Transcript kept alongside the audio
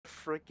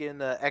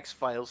freaking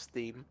X-Files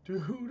theme.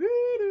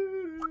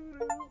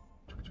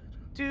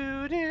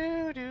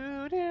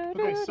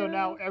 Okay, so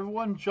now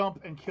everyone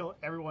jump and kill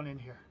everyone in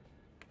here.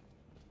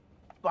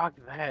 Fuck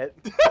that.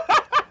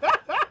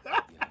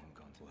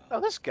 Oh,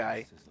 this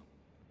guy.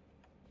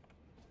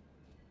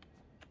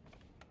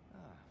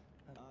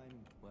 I'm,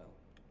 well,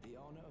 the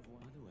honor of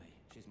one. By the way,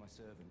 she's my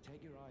servant.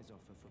 Take your eyes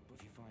off her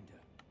if you find her.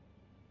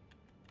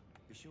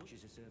 Be sure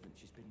she's a servant.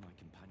 She's been my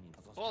companion.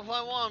 Well, if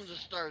I want him to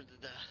starve to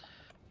death.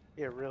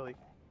 Yeah, really.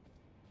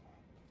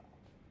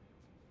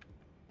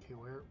 Okay,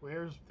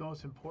 where's the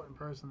most important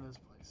person in this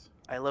place?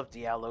 I love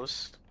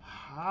Dialos.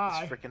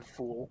 Hi. This freaking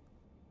fool.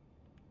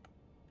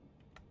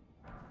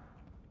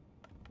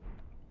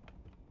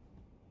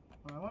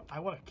 I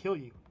want to kill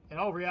you. In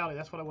all reality,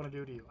 that's what I want to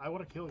do to you. I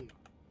want to kill you.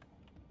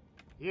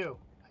 You.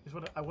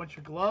 I want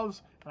your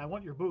gloves and I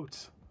want your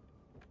boots.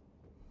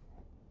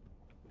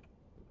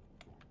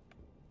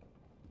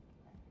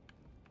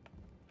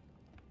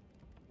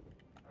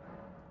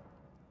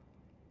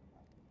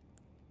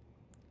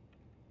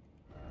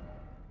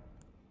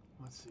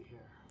 Let's see here.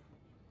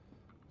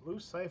 Blue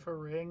cipher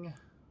ring,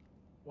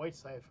 white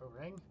cipher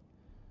ring,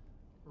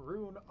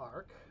 rune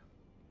arc,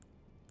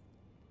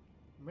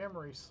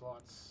 memory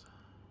slots,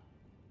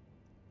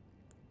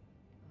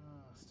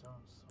 stone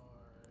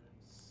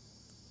swords,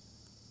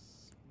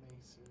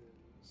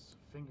 maces,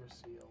 finger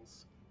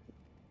seals.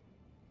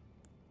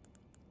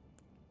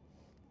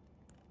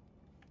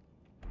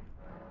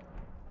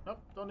 Nope,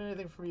 don't need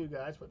anything from you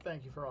guys, but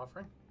thank you for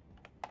offering.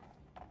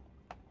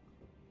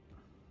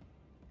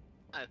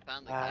 I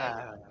found the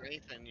guy with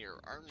grace in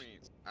your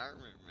armament.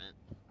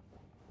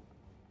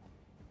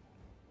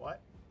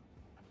 What?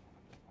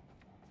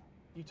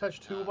 You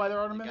touched who by their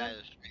armament? The guy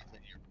with strength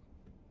in your...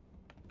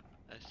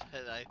 I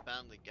said I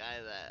found the guy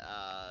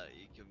that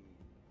you can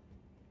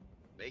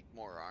make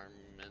more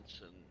armaments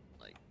and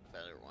like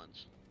better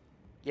ones.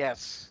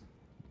 Yes.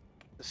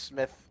 The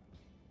smith.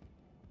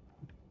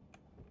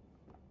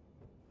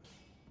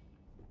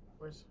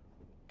 Where's...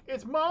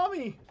 It's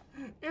Mommy!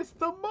 It's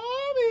the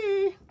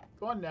Mommy!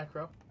 Go on,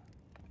 Necro.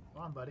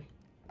 Come on, buddy.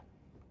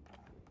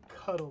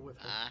 Cuddle with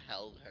her. I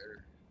held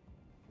her.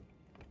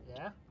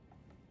 Yeah?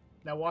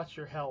 Now watch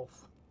your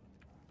health.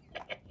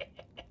 You're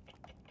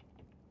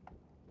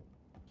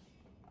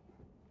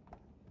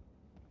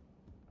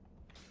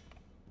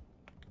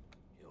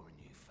a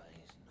new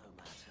phase, no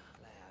matter how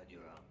loud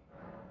you're up.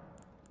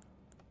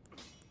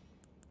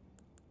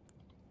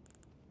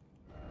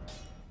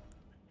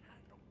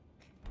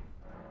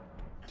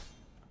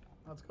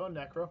 Let's go,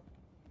 Necro.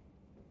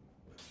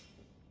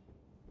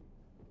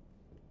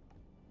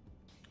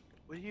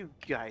 What are you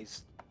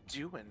guys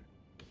doing?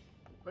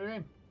 What do you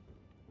mean?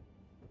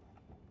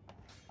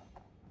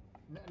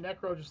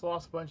 Necro just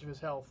lost a bunch of his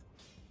health.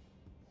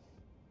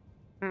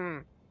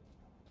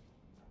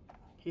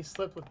 He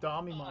slipped with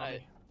Dommy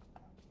Mommy.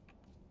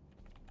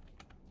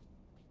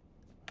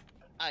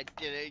 I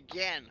did it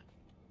again.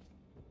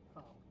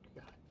 Oh,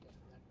 God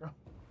damn it, Necro.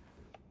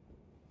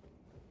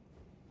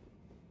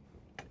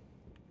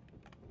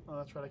 Oh,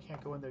 that's right, I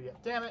can't go in there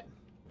yet. Damn it!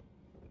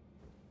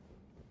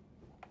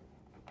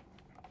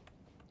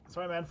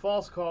 Sorry, man,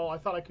 false call. I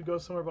thought I could go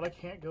somewhere, but I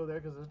can't go there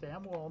because there's a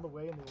damn wall in the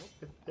way, and they won't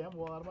get the damn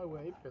wall out of my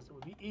way because it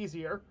would be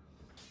easier.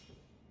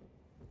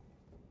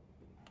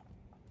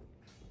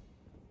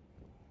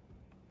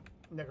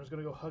 Necro's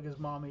gonna go hug his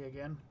mommy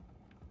again.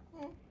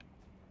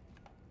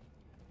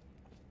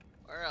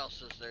 Where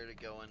else is there to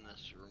go in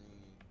this room?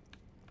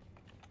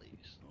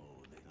 Please.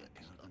 Oh, I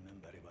can't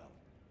remember very well.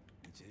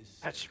 It is.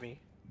 Touch me.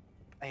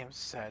 I am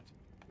sad.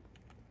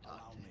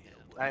 Talk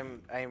to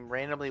him. I'm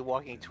randomly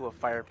walking to a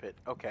fire pit.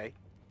 Okay.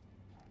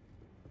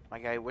 My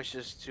guy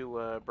wishes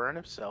to burn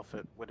himself,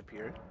 it would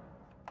appear.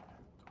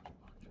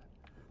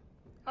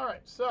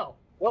 Alright, so.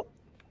 Well,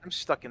 I'm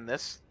stuck in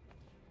this.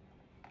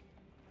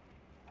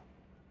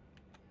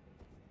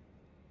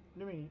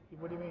 What do you mean?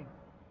 What do you mean?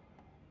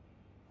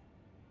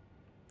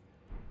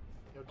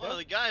 You okay? One of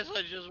the guys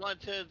I just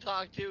went to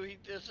talk to, he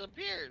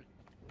disappeared.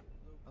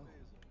 Oh,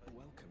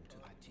 welcome to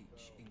I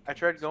teach. I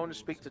tried going to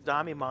speak to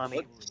Dommy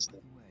Mommy,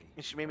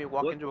 and she made me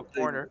walk into a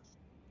corner.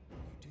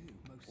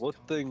 What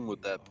thing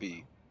would that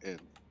be in?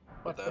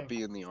 Would What that thing?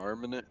 be in the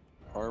armament,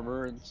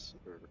 armorance,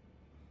 or?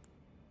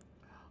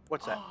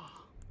 What's that?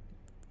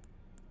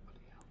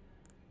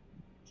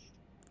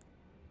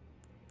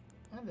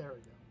 And there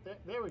we go.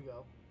 There we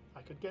go.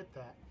 I could get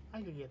that.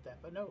 I could get that,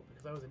 but no,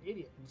 because I was an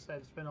idiot and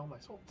decided to spend all my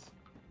souls.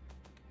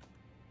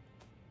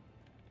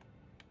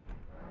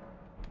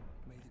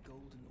 May the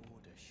golden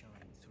order shine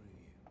through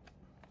you.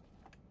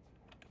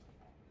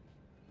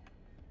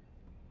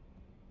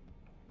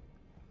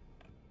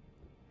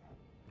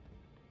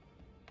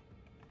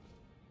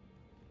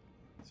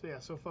 So yeah,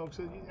 so folks,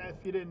 if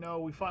you didn't know,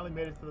 we finally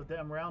made it to the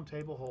damn round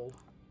table hold.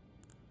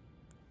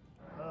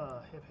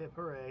 Hip hip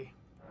hooray.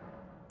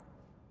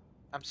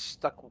 I'm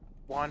stuck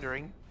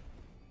wandering.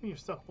 You're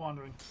stuck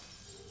wandering.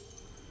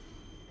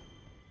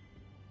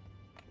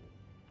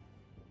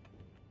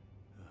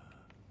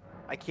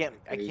 I can't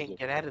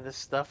get out of this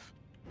stuff.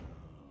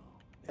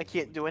 I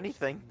can't do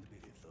anything.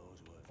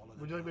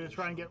 Would you like me to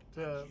try and get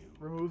to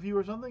remove you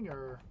or something,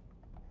 or?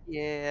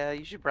 Yeah,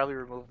 you should probably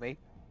remove me.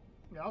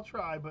 Yeah, I'll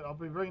try, but I'll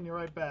be bringing you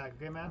right back.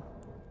 Okay, man?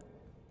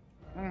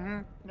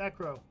 Mm-hmm.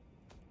 Necro,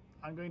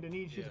 I'm going to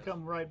need you to Yes.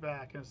 come right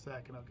back in a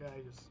second.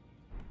 Okay, just.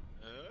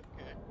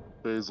 Okay.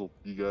 Basil,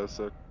 you got a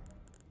sec?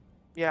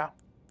 Yeah.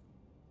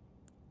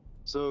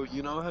 So,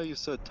 you know how you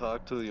said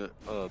talk to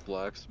the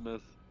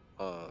blacksmith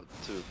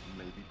to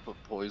maybe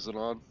put poison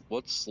on?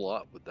 What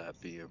slot would that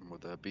be in?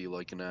 Would that be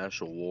like an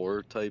actual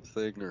war type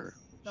thing or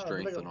No, it'd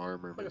be strength and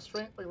armor? like a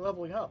strength, like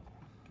leveling up.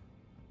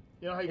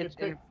 You know how you It's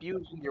could pick.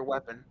 infusing your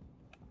weapon.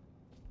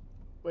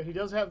 Wait, he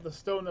does have the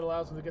stone that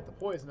allows him to get the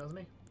poison, doesn't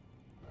he?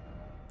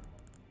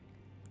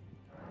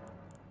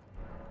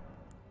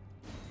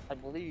 I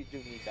believe you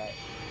do need that.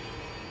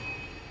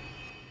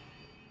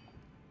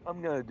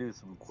 I'm gonna do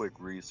some quick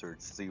research,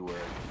 see where I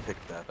can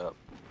pick that up.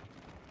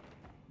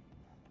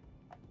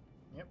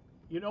 Yep.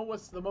 You know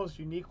what's the most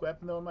unique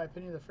weapon, though, in my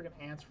opinion? The freaking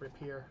ants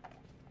rapier.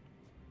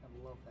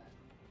 I love that.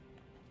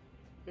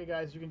 Okay,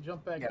 guys, you can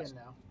jump back Yes. in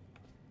now.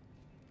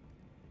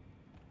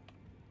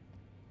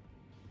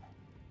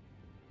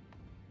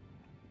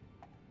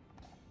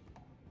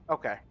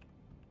 Okay.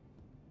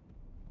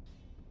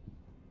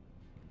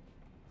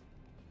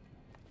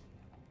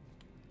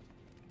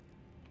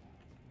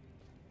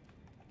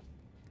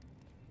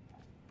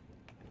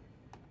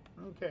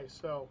 Okay,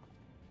 so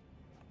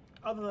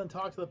other than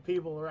talk to the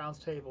people around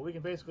the table, we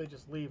can basically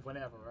just leave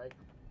whenever, right?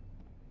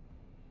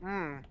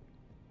 Hmm.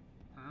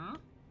 Huh?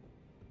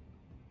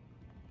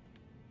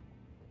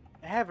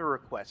 I have a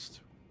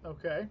request.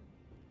 Okay.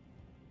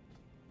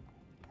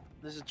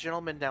 There's a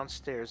gentleman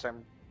downstairs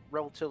I'm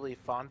relatively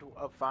fond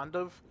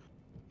of.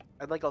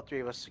 I'd like all three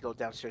of us to go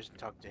downstairs and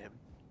talk to him.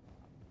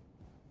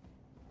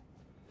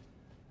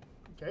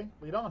 Okay,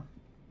 lead on.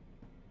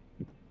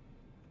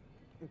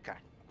 Okay.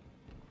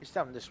 He's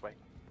down this way.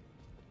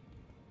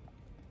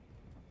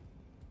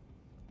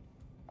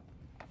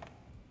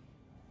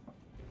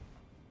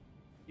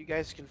 You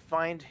guys can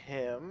find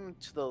him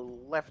to the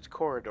left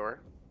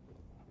corridor.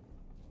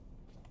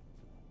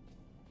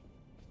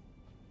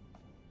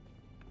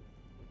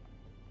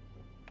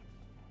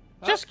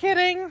 Just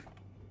kidding.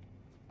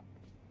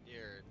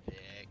 You're a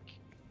dick.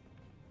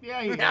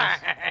 Yeah, he is.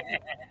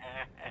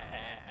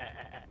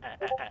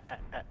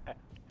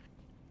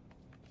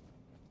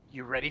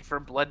 You ready for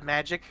blood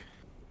magic?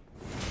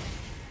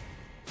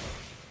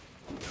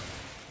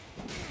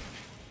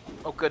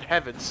 Oh, good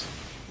heavens.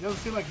 It doesn't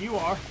seem like you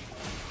are.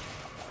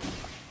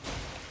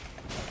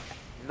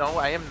 No,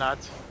 I am not.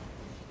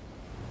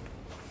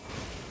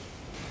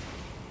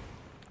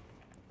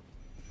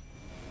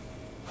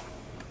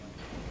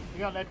 You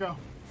got Necro.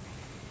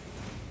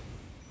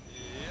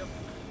 Yep.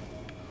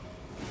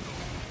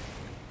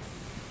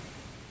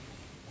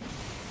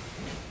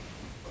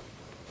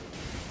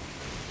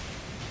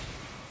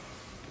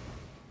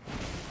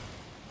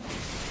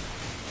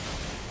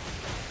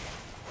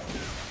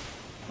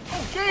 Oh,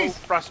 Oh, jeez!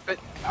 frostbite.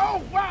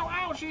 Oh, wow!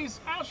 Ouchies!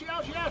 Ouchie,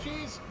 ouchie,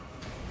 ouchies!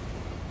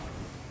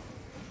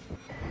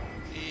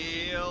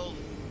 Heal.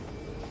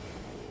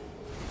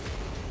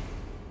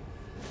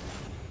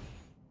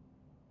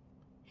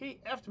 He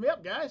effed me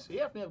up, guys. He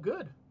effed me up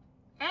good.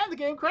 And the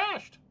game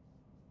crashed.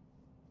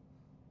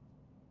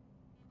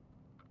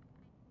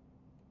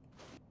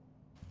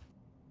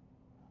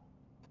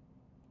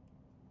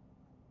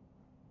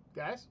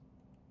 Guys?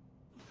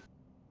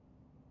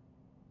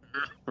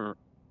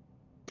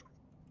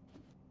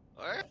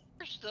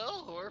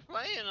 We're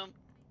fighting them.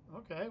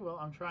 Okay, well,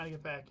 I'm trying to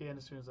get back in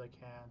as soon as I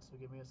can, so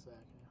give me a second.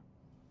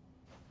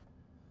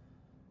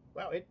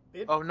 Wow, it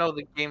Oh no,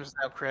 the game's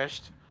now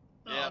crashed.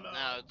 Oh, Yep, no.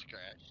 now it's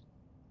crashed.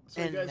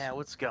 So And you guys, now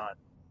it's gone.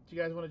 do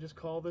you guys want to just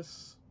call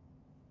this?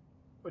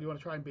 Or do you want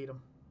to try and beat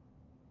him?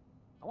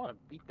 I want to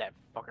beat that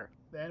fucker.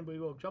 Then we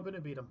will jump in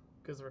and beat him,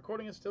 because the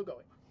recording is still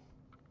going.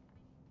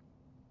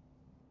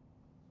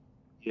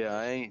 Yeah,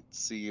 I ain't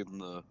seeing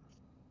the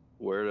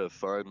where to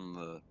find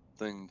the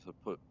thing to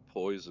put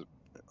poison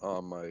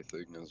on my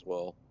thing as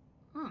well.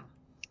 I'm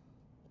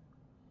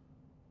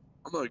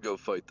gonna go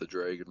fight the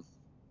dragon.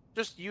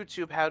 Just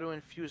YouTube how to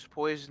infuse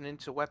poison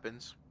into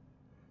weapons.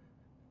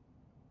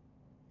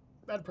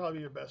 That'd probably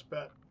be your best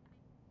bet.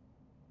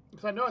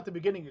 Because I know at the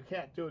beginning you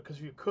can't do it, because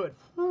if you could,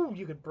 whew,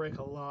 you could break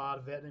a lot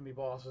of enemy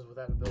bosses with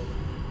that ability.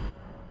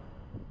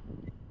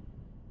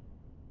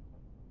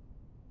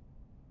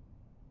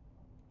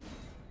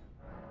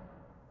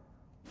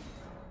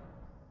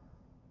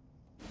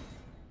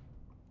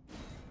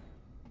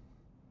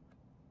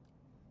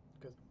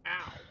 Because,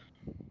 ow!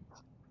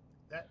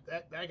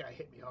 That guy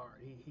hit me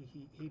hard.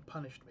 He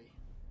punished me.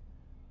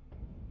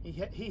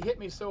 He hit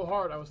me so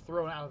hard I was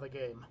thrown out of the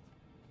game.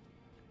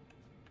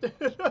 That's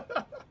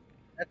the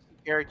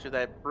character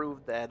that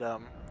proved that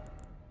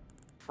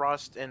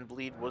Frost and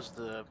Bleed was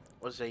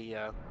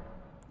a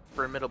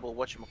formidable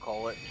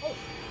whatchamacallit. Oh,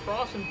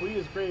 Frost and Bleed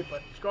is great,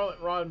 but Scarlet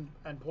Rod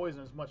and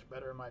Poison is much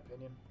better in my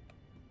opinion.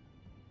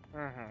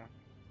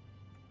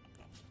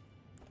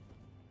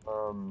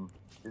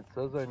 It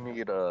says I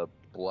need a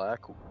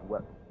black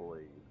wet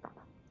blade.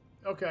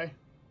 Okay.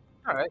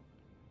 All right.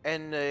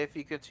 And if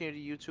you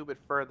continue to YouTube it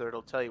further,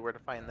 it'll tell you where to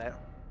find that.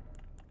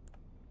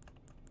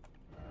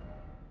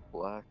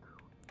 Black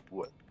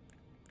wet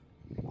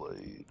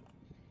blade.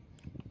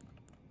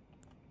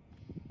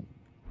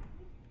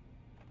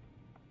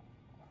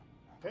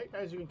 Okay,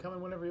 guys, you can come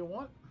in whenever you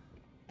want.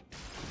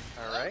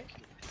 All right.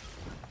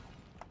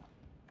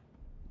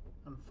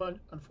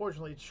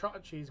 Unfortunately,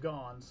 Chachi's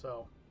gone,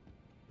 so.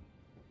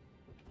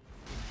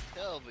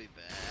 He'll be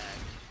back.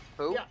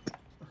 Who? Yeah.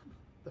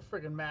 The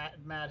friggin'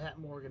 Mad Hat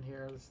Morgan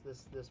here,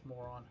 this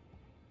moron.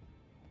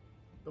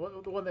 The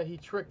one that he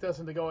tricked us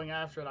into going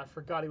after, and I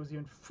forgot he was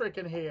even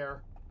frickin'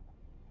 here.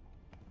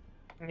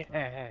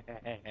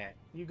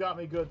 You got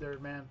me good there,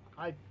 man.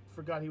 I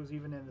forgot he was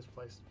even in this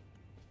place.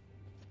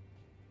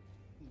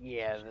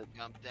 Yeah, the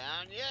Come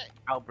down yet?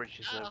 Albrecht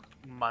is a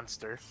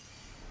monster.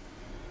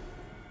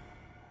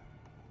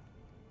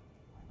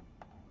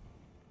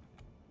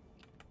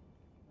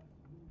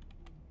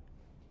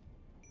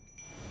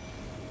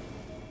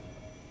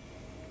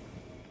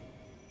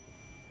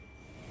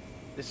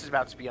 This is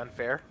about to be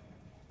unfair.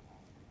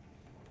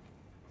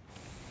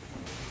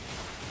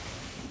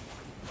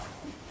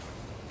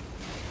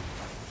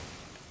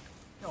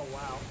 Oh,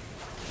 wow.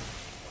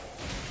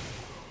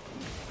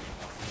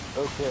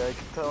 Okay, I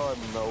can tell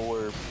I'm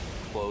nowhere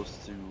close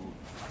to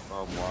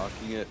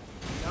unlocking it.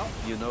 Nope.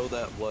 You know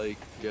that, like,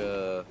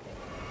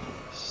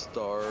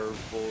 star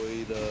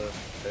void,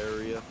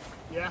 area?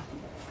 Yeah.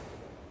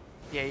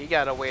 Yeah, you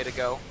got a way to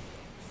go.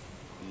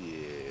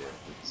 Yeah,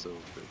 it's over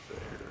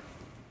there.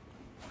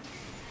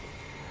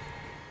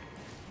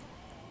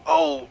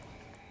 Oh!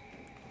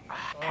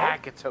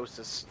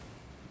 Hackatosis.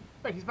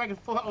 Wait, he's back in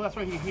full. Oh, that's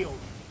right, he healed.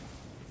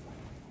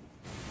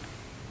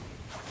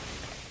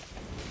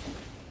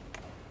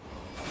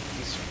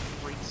 These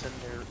freaks and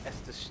their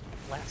Estus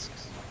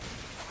flasks.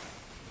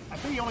 I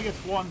think he only gets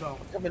one, though.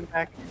 Coming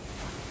back.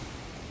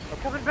 I'm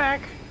coming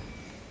back.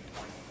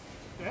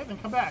 Yeah, then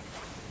come back.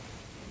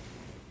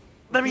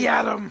 Let me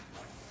at him.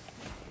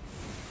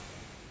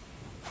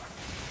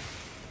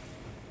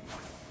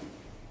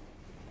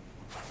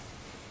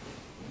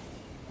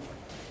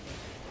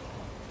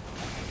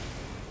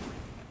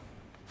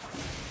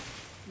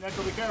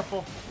 Neko, be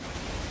careful.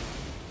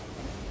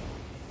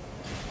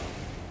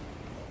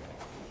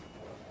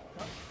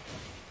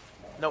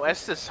 No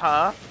Estus,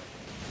 huh?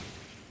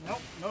 Nope,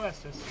 no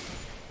Estus.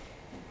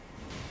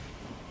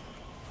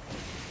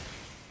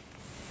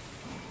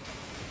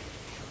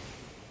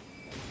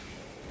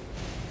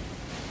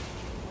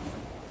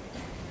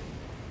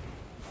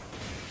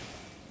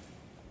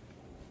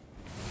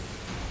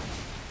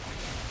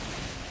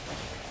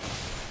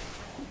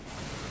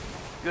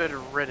 Good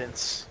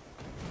riddance.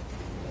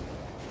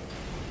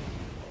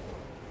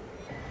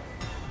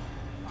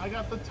 I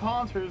got the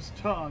Taunter's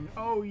tongue.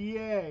 Oh,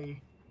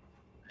 yay.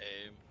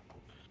 Aim.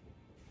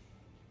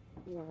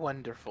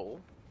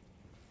 Wonderful.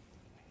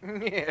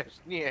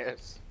 Yes,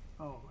 yes.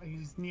 Oh,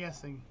 he's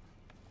niesing.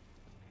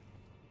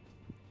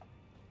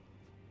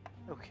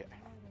 Okay.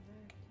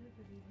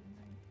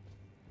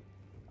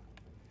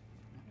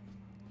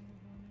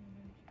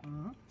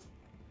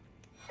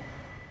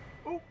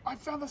 Oh, I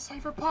found the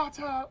Cypher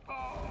Potter!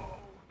 Oh,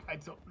 I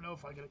don't know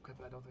if I can equip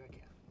it. I don't think I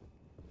can.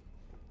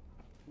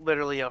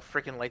 Literally a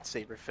freaking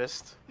lightsaber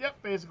fist.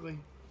 Yep, basically.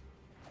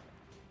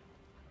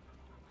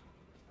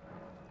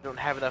 Don't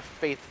have enough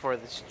faith for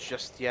this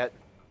just yet.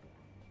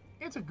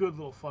 It's a good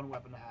little fun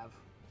weapon to have.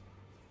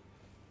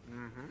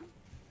 Mm-hmm.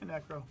 Hey,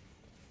 Necro.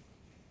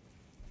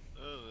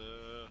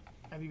 Uh,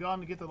 Have you gone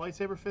to get the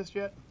lightsaber fist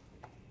yet?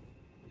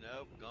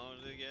 nope, going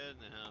to get it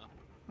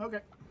now. Okay.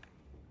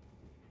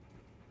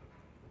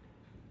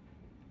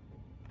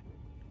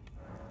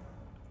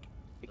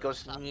 It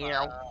goes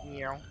meow,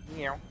 meow,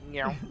 meow,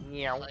 meow,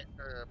 meow,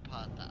 Cypher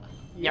Pata.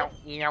 meow,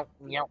 meow,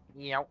 meow,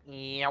 meow,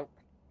 meow.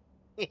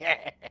 The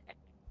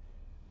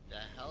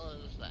hell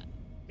is that?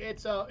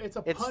 It's a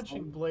It's-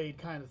 punching blade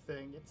kind of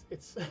thing.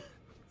 It's it's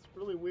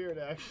really weird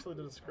actually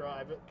to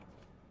describe it.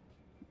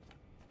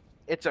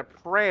 It's a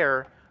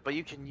prayer, but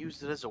you can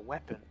use it as a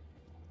weapon.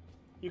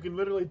 You can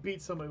literally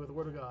beat somebody with the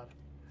word of God.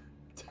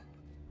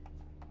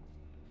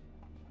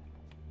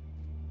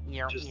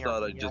 Meow, Just meow,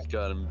 thought I meow. just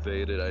got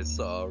invaded. I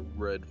saw a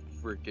red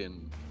freaking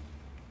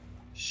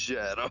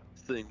shadow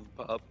thing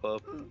pop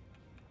up.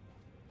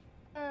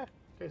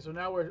 Okay, so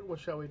now what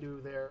shall we do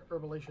there,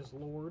 Herbalacious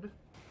Lord?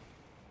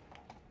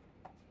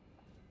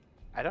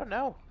 I don't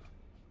know.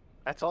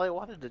 That's all I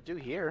wanted to do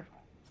here.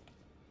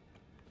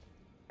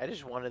 I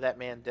just wanted that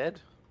man dead.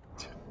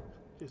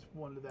 Just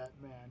wanted that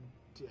man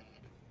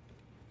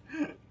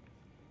dead.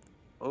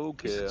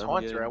 Okay, He's a I'm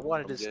taunter. getting, I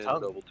wanted I'm his getting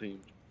tongue. double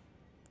teamed.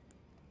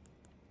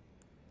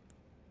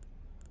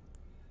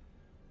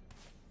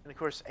 And of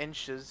course,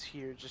 Ensha's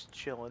here just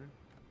chilling.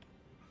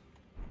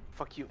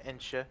 Fuck you,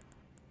 Ensha.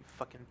 You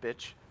fucking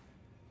bitch.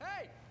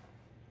 Hey!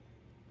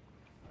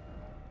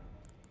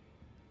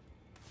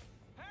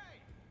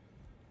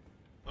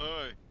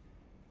 Hey!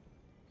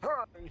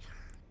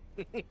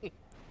 Hey!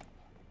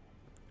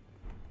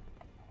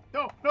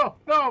 No, no,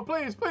 no,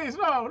 please, please,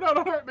 no, no,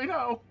 don't hurt me,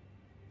 no.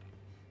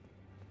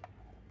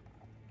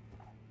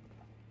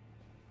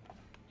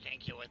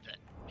 Shank you with it.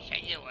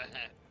 Shank you with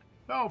it.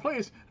 No,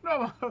 please,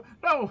 no,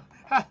 no.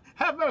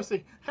 Have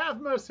mercy,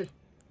 have mercy.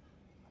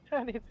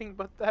 Anything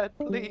but that,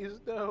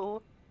 please,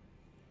 no.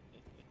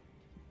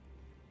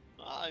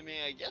 Well, I mean,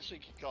 I guess we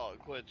could call it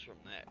quits from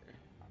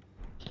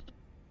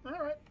there.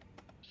 All right.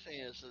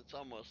 Seeing as it's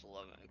almost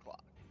 11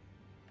 o'clock.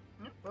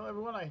 Well,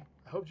 everyone, I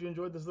hope you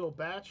enjoyed this little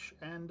batch,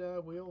 and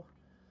we'll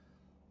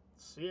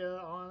see you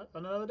on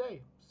another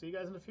day. See you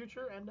guys in the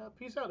future, and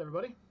peace out,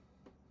 everybody.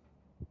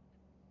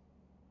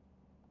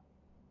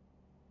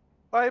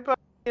 Bye-bye,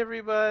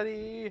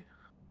 everybody.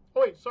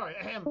 Oh, wait, sorry.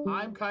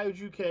 I'm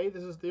Kaiju K.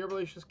 This is the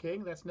Herbalicious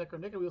King. That's Nick,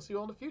 and we'll see you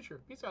all in the future.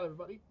 Peace out,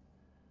 everybody.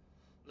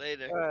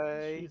 Later.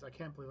 Bye. Jeez, I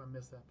can't believe I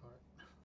missed that part.